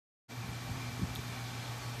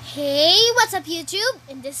Hey, what's up YouTube?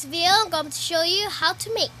 In this video, I'm going to show you how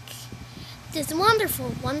to make this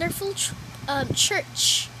wonderful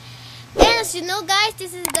church. And as you know guys,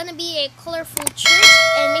 this is gonna be a colorful church,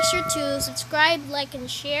 and make sure to subscribe, like,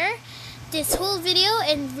 and share this whole video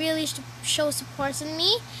and really show support on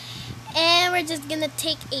me. And we're just gonna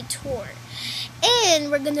take a tour,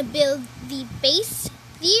 and we're gonna build the base,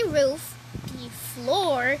 the roof, the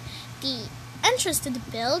floor, the entrance to the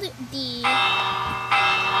build, the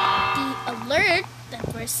alert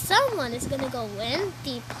that where someone is gonna go in,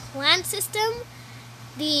 the plant system,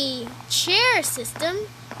 the chair system,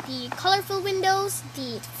 the colorful windows,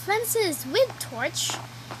 the fences with torch,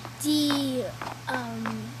 the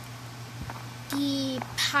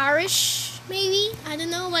parish, maybe, I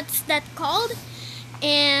don't know what's that called,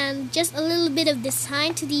 and just a little bit of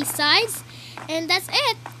design to these sides, and that's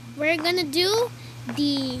it. We're gonna do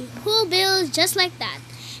the whole build just like that,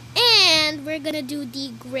 and we're gonna do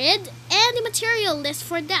the grid and the material list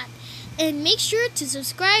for that. And make sure to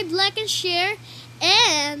subscribe, like, and share.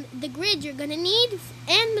 And the grid you're gonna need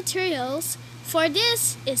and materials for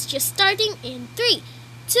this is just starting in 3,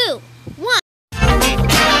 2, 1.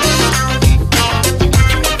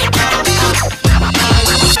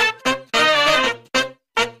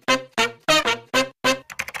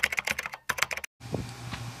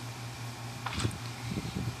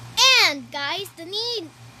 And guys,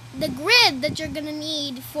 the grid that you're gonna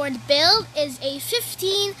need for the build is a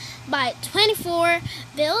 15 by 24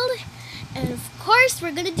 build. And of course,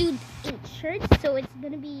 we're gonna do a church, so it's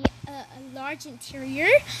gonna be a large interior,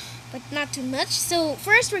 but not too much. So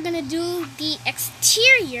first, we're gonna do the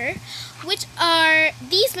exterior, which are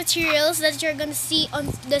these materials that you're gonna see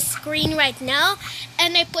on the screen right now.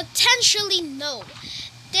 And I potentially know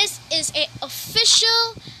this is a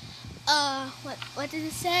official. What did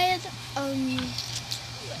it say?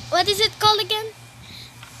 What is it called again?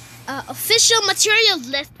 Official material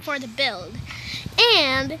list for the build.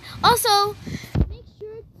 And also, make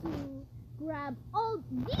sure to grab all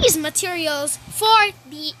these materials for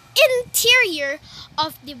the interior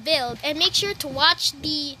of the build. And make sure to watch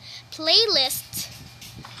the playlist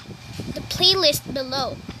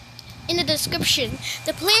below in the description.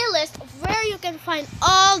 The playlist of where you can find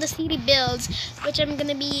all the city builds, which I'm going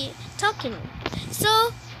to be talking.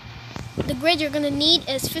 So, the grid you're going to need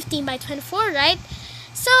is 15 by 24, right?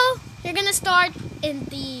 So, you're going to start in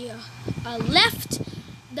the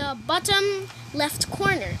the bottom left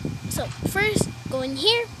corner. So first, go in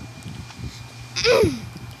here.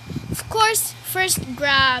 Of course, first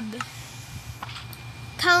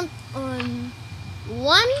count on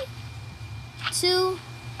 1, 2,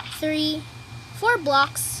 3, 4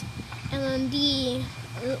 blocks, and on the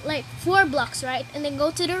 4 blocks, right? And then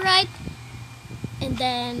go to the right, and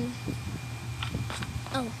then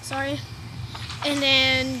and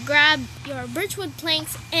then grab your birchwood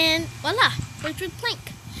planks, and voila, birchwood plank.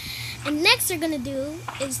 And next you're gonna do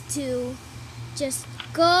is to just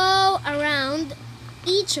go around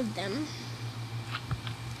each of them.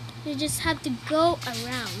 You just have to go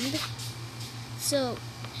around. So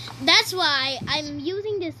that's why I'm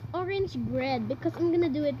using this orange grid, because I'm gonna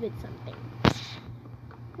do it with something.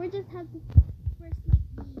 We just have to first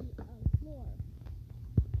make the floor.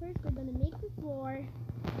 First we're gonna make the floor.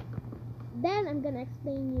 Then I'm gonna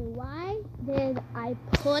explain you why did I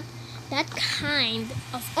put that kind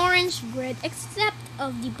of orange grid except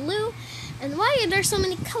of the blue, and why there's so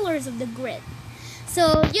many colors of the grid.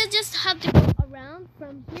 So you just have to go around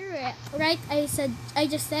from here, right? I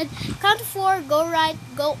just said count to 4, go right,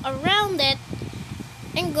 go around it,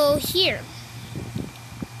 and go here.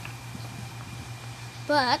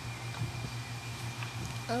 But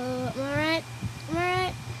am I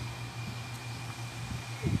right?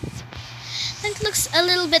 That looks a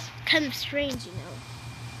little bit kind of strange, you know.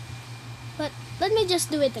 But let me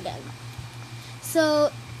just do it again.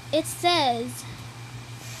 So it says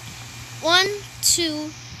 1,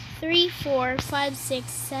 2, 3, 4, 5,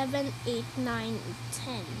 6, 7, 8, 9,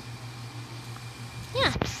 10.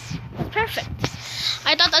 Yeah, perfect.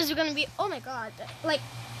 I thought that was gonna be, oh my god, like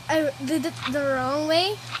I did it the wrong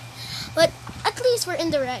way. But at least we're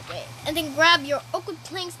in the right way. And then grab your oak wood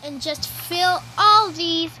planks and just fill all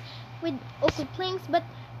these with oak wood planks, but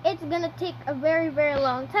it's gonna take a very, very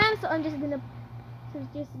long time, so I'm just gonna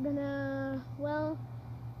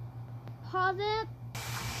pause it.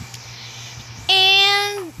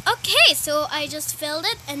 And okay, so I just filled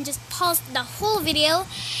it and just paused the whole video.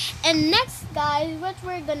 And next, guys, what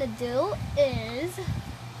we're gonna do is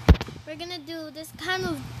we're gonna do this kind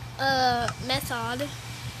of method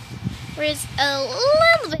where it's a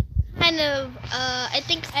little bit kind of I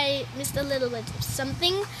think I missed a little bit of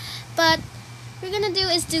something, but we're gonna do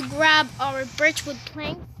is to grab our birchwood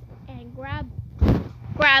planks and grab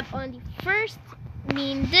on the first,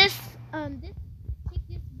 this take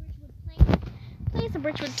this birchwood plank, place a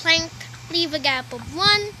birchwood plank, leave a gap of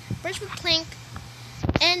 1 birchwood plank,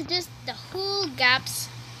 and just the whole gaps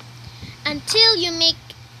until you make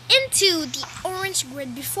into the orange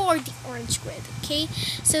grid before the orange grid. Okay,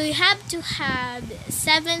 so you have to have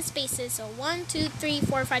 7 spaces. So 1, 2, 3,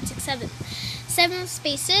 4, 5, 6, 7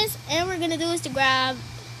 spaces, and what we're gonna do is to grab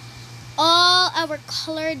all our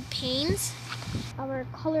colored panes, our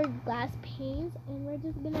colored glass panes, and we're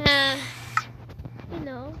just gonna,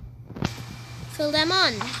 fill them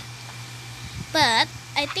on. But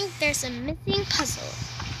I think there's a missing puzzle.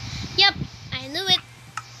 Yep, I knew it.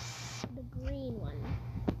 The green one.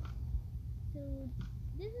 So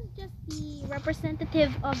this is just the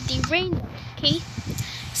representative of the rainbow. Okay,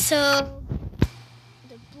 so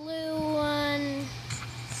the blue one.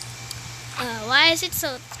 Why is it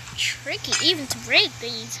so tricky even to break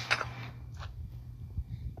these?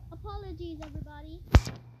 Apologies, everybody.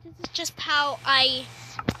 This is just how I,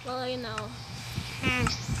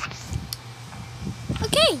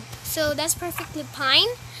 Okay, so that's perfectly fine.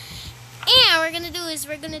 And what we're gonna do is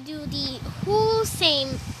we're gonna do the whole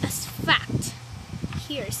same as fact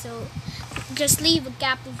here. So just leave a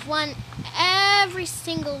gap of 1 every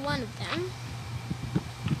single one of them.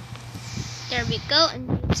 There we go,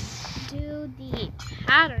 and just do the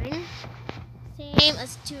pattern same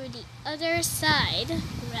as to the other side.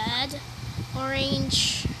 Red,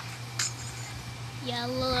 orange,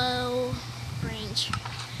 yellow, orange,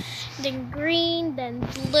 then green, then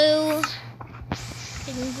blue,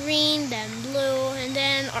 then green, then blue, and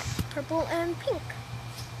then purple and pink.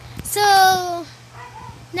 So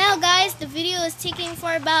now guys, the video is taking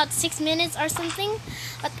for about 6 minutes or something,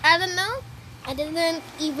 but I don't know, I didn't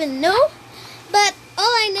even know. But all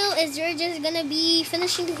I know is you're just gonna be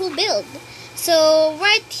finishing the whole build. So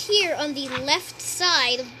right here on the left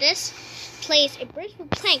side of this, place a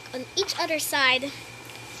birchwood plank on each other side.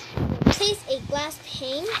 Place a glass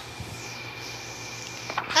pane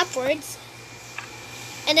upwards,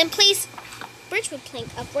 and then place birchwood plank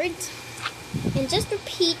upwards, and just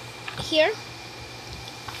repeat here.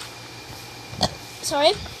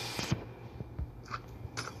 Sorry.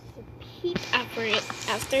 Repeat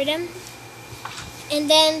after them. And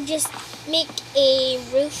then just make a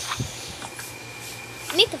roof,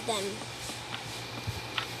 make of them.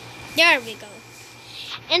 There we go.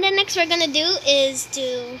 And then next we're gonna do is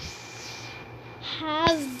to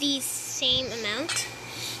have the same amount.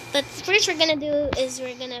 But first we're gonna do is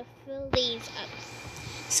we're gonna fill these up.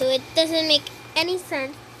 So it doesn't make any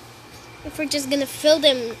sense if we're just gonna fill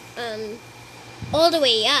them all the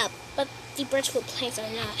way up. But the birchwood planks are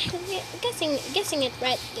not. Guessing it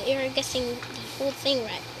right. You're guessing the whole thing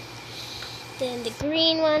right. Then the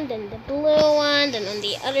green one, then the blue one, then on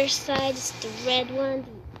the other side is the red one,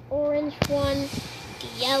 the orange one, the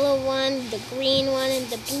yellow one, the green one, and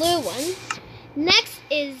the blue one. Next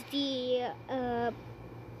is the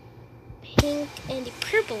pink and the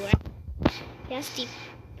purple, right? Yes, the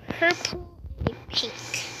purple and the pink.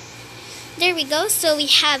 There we go. So we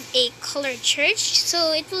have a colored church.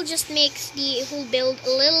 So it will just make the whole build a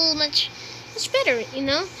little much better,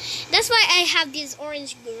 That's why I have this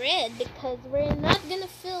orange grid, because we're not gonna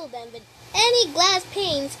fill them with any glass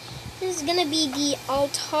panes. This is gonna be the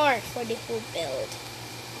altar for the whole build.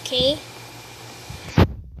 Okay?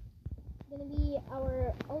 Gonna be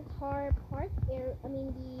our altar part, the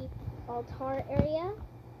altar area.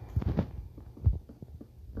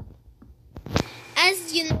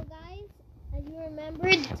 As you know, guys, as you remember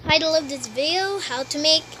the title of this video, how to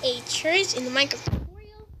make a church in the Minecraft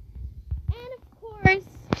tutorial. And of course,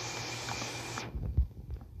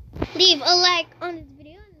 leave a like on this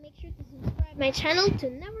video and make sure to subscribe my channel to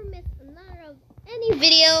never miss another of any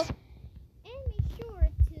video. And make sure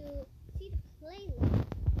to see the playlist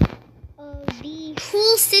of the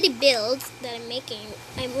whole city builds that I'm making.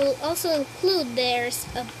 I will also include there's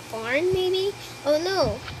a barn maybe. Oh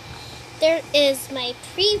no. There is my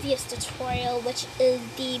previous tutorial, which is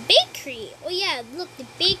the bakery. Oh yeah, look, the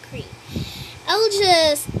bakery. I'll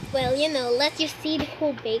just, let you see the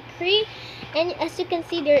whole bakery. And as you can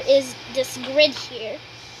see, there is this grid here.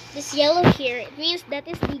 This yellow here, it means that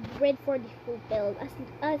is the grid for the full build.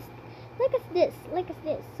 Like as this.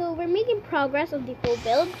 So we're making progress of the full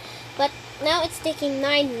build, but now it's taking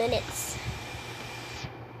 9 minutes.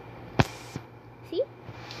 See?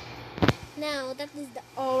 Now that is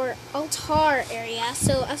our altar area.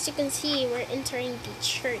 So as you can see, we're entering the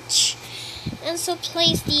church. And so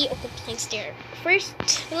place the open planks there. First,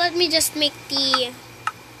 let me just make the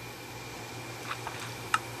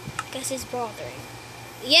because it's bothering.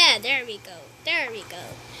 Yeah, there we go. There we go.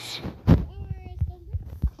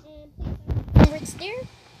 And bricks there.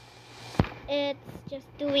 It's just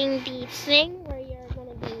doing the thing where you're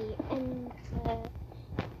gonna be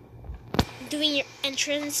doing your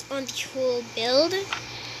entrance on the whole build.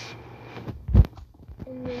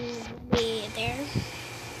 And then way there.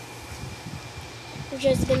 We're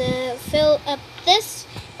just gonna fill up this,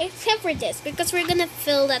 except for this, because we're gonna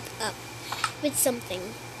fill that up with something.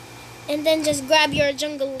 And then just grab your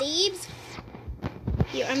jungle leaves,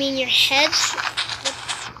 your hedge,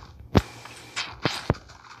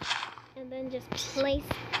 and then just place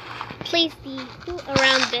the whole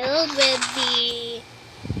around build with the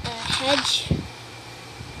hedge.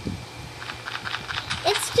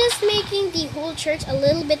 It's just making the whole church a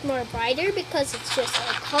little bit more brighter because it's just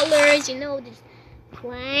all colors, this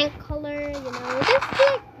plank color, just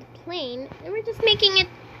like plain, and we're just making it.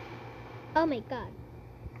 Oh my god.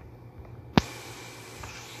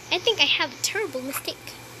 I think I have a terrible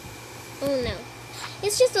mistake. Oh no.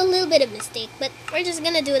 It's just a little bit of mistake, but we're just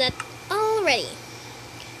gonna do that already.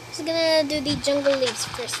 Just gonna do the jungle leaves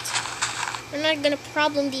first. We're not gonna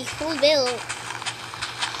problem the whole build.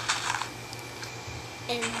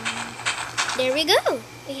 And there we go.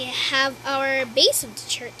 We have our base of the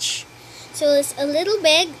church. So it's a little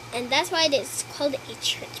big, and that's why it's called a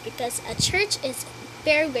church, because a church is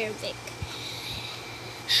very, very big.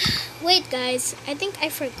 Wait guys, I think I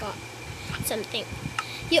forgot something.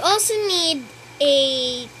 You also need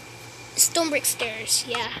a stone brick stairs,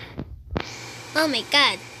 yeah. Oh my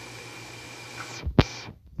god.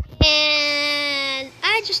 And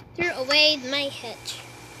I just threw away my hedge.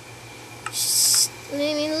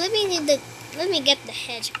 Let me get the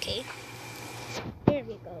hedge, okay? There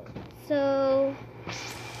we go. So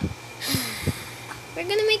we're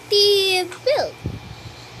gonna make the build.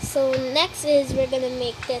 So next is we're gonna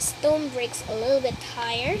make the stone bricks a little bit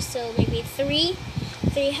higher. So maybe three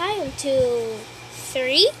high, 1, 2,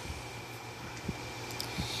 3.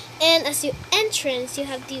 And as you entrance, you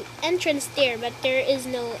have the entrance there, but there is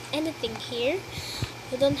no anything here.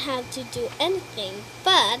 You don't have to do anything,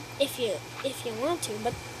 but if you want to.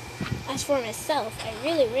 But as for myself, I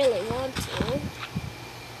really want to.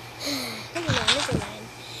 Never mind.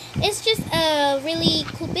 It's just a really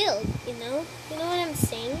cool build, you know what I'm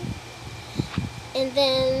saying. And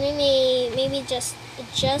then maybe just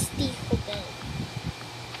adjust the whole build.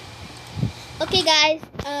 Okay, guys.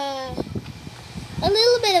 A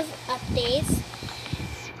little bit of updates.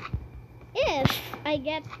 If I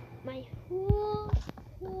get my whole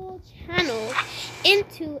channel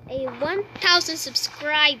into a 1,000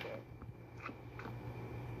 subscriber,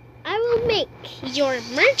 I will make your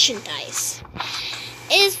merchandise.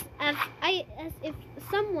 As if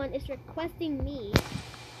someone is requesting me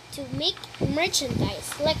to make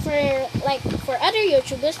merchandise, like for other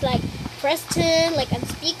YouTubers like Preston, like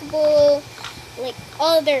Unspeakable, like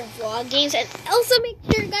all their vloggings, and also make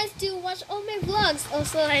sure guys to watch all my vlogs.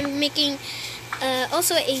 Also, I'm making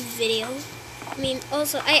also a video.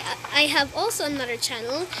 I have also another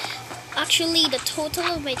channel. Actually, the total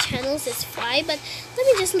of my channels is 5, but let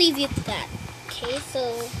me just leave you to that. Okay,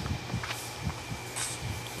 so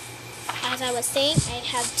as I was saying, I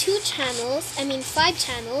have 5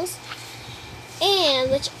 channels,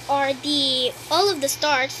 and which are all of the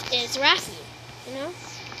stars is Rafi,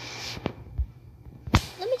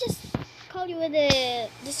 Let me just call you with a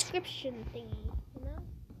description thingy,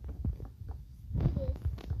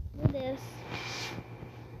 Do this.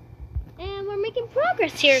 And we're making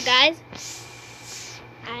progress here, guys.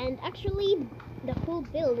 And actually, the whole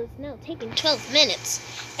build is now taking 12 minutes.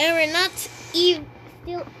 And we're not still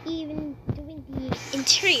even doing the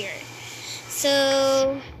interior.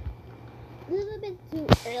 So, a little bit too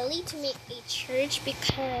early to make a church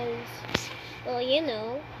because, well,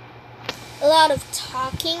 a lot of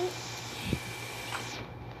talking.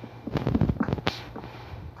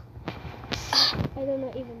 I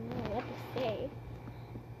don't even know what to say.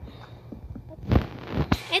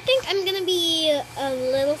 I think I'm gonna be a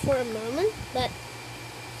little for a moment, but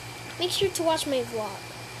make sure to watch my vlog.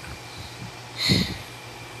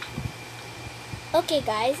 Okay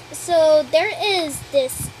guys, so there is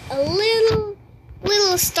this a little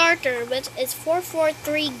starter, which is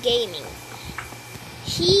 443 Gaming.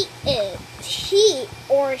 He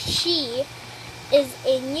or she is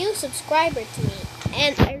a new subscriber to me,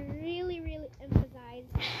 and I really emphasize,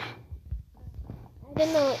 I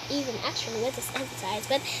don't know even actually what is emphasized,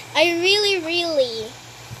 but I really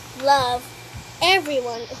love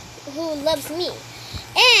everyone who loves me,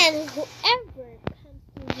 and whoever comes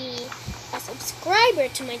to be a subscriber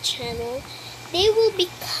to my channel, they will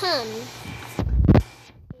become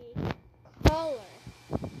a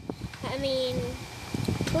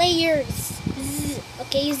players.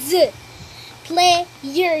 Okay,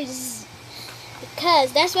 players.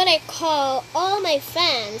 Because that's what I call all my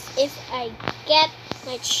fans if I get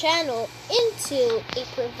my channel into a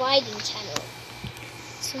providing channel.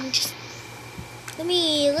 So just let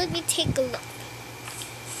me take a look.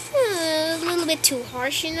 A little bit too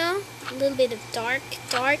harsh, you know. A little bit of dark.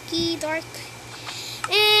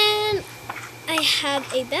 And I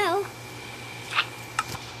have a bell.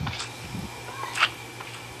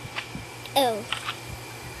 Oh,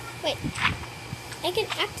 wait. I can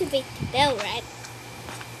activate the bell, right?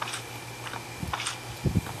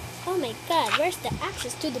 Oh my god, where's the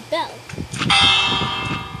access to the bell?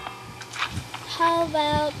 How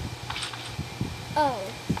about... Oh,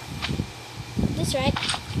 this right?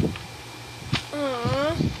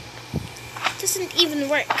 Aww, doesn't even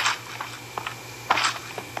work.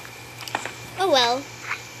 Oh well,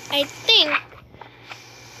 I think...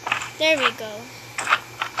 There we go.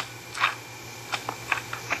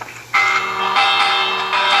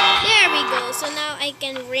 So now I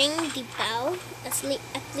can ring the bell, at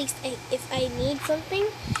least if I need something.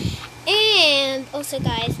 And also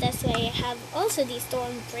guys, that's why I have also these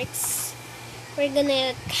storm bricks. We're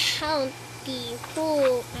gonna count the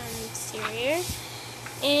whole exterior.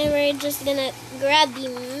 And we're just gonna grab the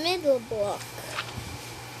middle block.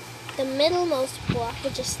 The middlemost block,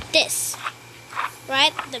 which is this.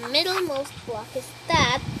 Right? The middlemost block is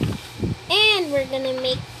that. And we're gonna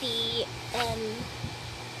make the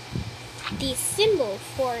symbol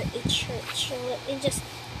for a church. So let me just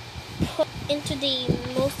put into the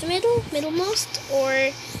middlemost, or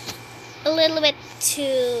a little bit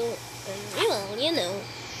to, well, you know,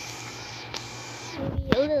 maybe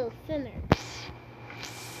a little thinner.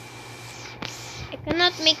 I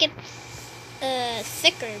cannot make it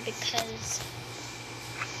thicker because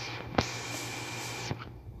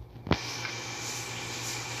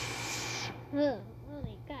oh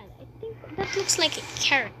my god, I think that looks like a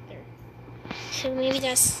character. So maybe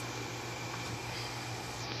just...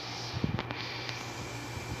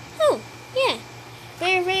 Oh, yeah.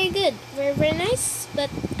 Very good. Very nice. But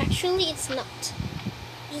actually it's not.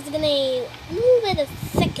 Just gonna a little bit of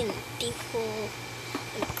thicken the whole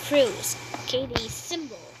cruise. Okay, the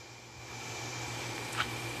symbol.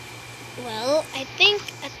 Well, I think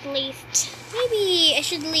at least... Maybe I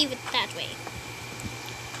should leave it that way.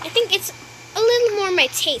 I think it's a little more my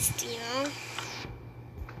taste, you know?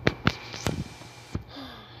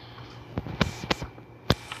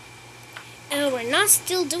 And we're not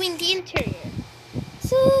still doing the interior.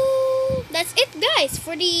 So that's it guys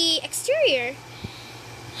for the exterior.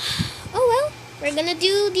 Oh well, we're gonna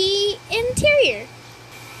do the interior.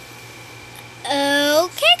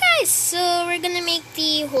 Okay guys, so we're gonna make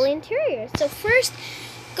the whole interior. So first,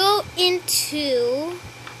 go into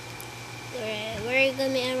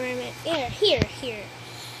here.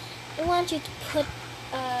 I want you to put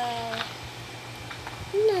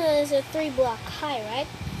it's a 3 block high, right?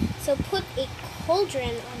 So put a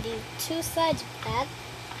cauldron on the 2 sides of that.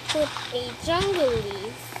 Put a jungle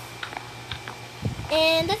leaf.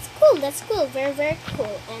 And that's cool. Very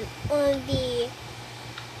cool. And on the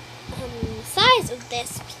sides of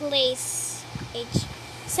this, place a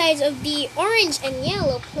sides of the orange and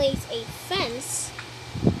yellow, place a fence.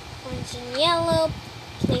 Orange and yellow,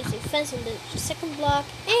 place a fence in the second block,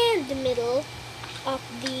 and the middle of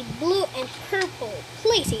the blue and purple,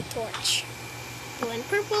 place a torch. Blue and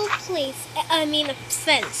purple, place a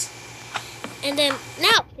fence. And then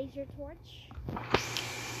now place your torch.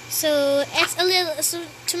 So it's a little, so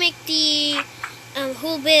to make the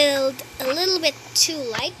whole build a little bit too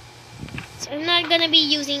light. So I'm not gonna be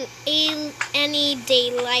using any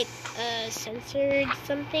daylight censored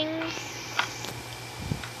something.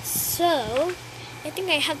 So I think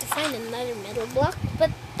I have to find another metal block,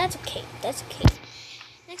 but that's okay.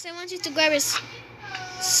 Next, I want you to grab a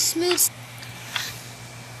smooth.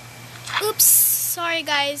 Oops, sorry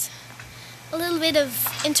guys. A little bit of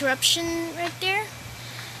interruption right there.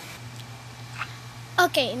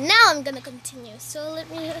 Okay, now I'm gonna continue. So let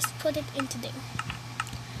me just put it into there.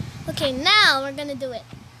 Okay, now we're gonna do it.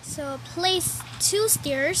 So place 2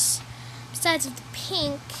 stairs besides of the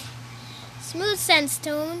pink, smooth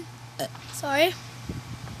sandstone. Sorry.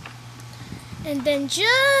 And then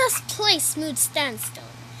just place smooth sandstone.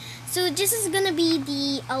 So this is gonna be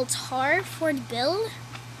the altar for the build.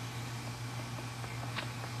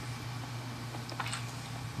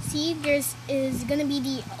 See, there's is gonna be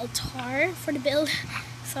the altar for the build.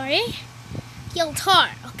 Sorry, the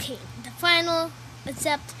altar. Okay, the final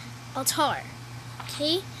accept altar.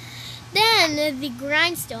 Okay, then the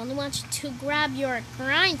grindstone. I want you to grab your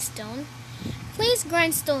grindstone Place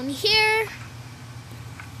grindstone here,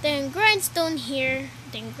 then grindstone here,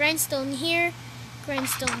 then grindstone here,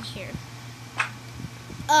 grindstone here.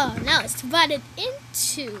 Oh, now it's divided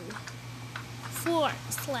into 4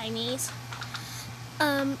 slimies.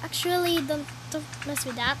 Actually, don't mess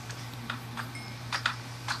with that.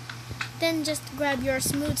 Then just grab your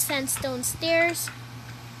smooth sandstone stairs.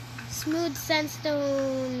 Smooth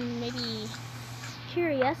sandstone, maybe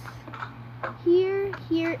here, yes. Here,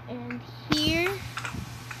 here, and here.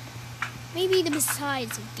 Maybe the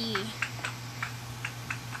besides of the.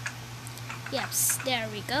 Yes, there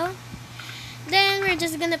we go. Then we're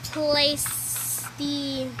just gonna place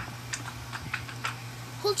the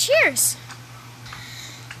whole chairs.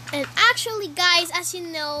 And actually, guys, as you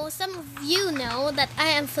know, some of you know that I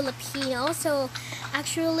am Filipino. So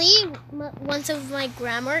actually, one of my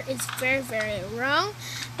grammar is very, very wrong.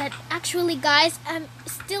 But actually, guys, I'm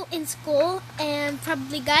still in school, and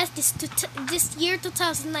probably, guys, this year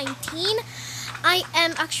 2019, I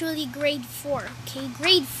am actually grade 4. Okay,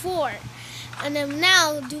 grade 4, and I'm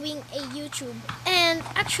now doing a YouTube. And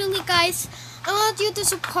actually, guys, I want you to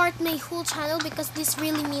support my whole channel because this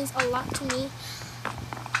really means a lot to me.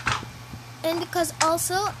 And because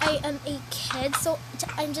also I am a kid, so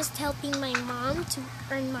I'm just helping my mom to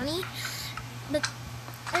earn money. But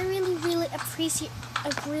I really appreciate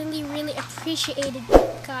it,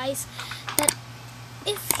 guys, that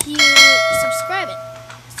if you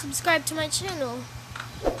subscribe to my channel.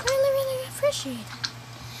 Really appreciate it.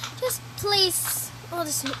 Just place all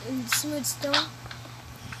the smooth stone.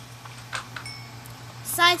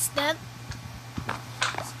 Sidestep.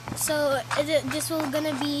 So this will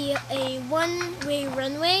gonna be a one-way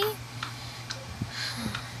runway.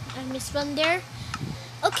 I missed one there.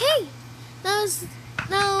 Okay, now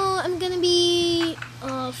I'm gonna be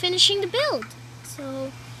finishing the build.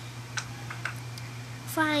 So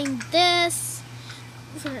find this.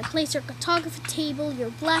 You're gonna place your cartography table,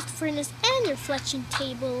 your blast furnace, and your fletching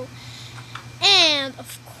table. And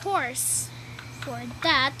of course, for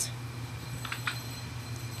that,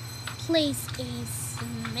 place a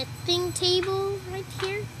smithing table right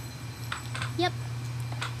here. Yep,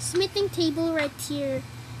 smithing table right here.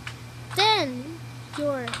 Then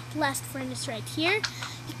your blast furnace right here,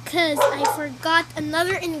 because I forgot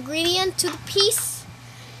another ingredient to the piece,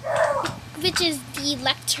 which is the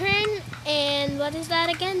lectern. And what is that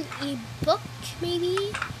again? A book,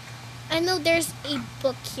 maybe? I know there's a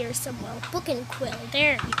book here somewhere. Book and quill.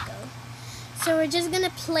 There we go. So we're just gonna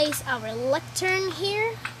place our lectern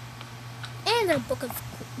here and our book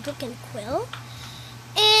and quill,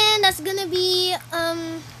 and that's gonna be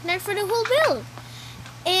there for the whole build.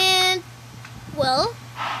 And well,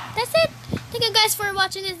 that's it. Thank you guys for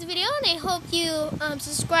watching this video, and I hope you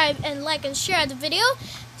subscribe and like and share the video.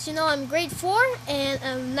 As you know, I'm grade 4 and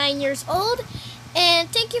I'm 9 years old. And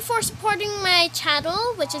thank you for supporting my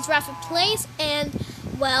channel, which is Vividplays. And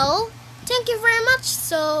well, thank you very much.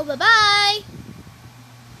 So bye bye,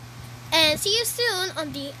 and see you soon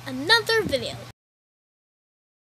on another video.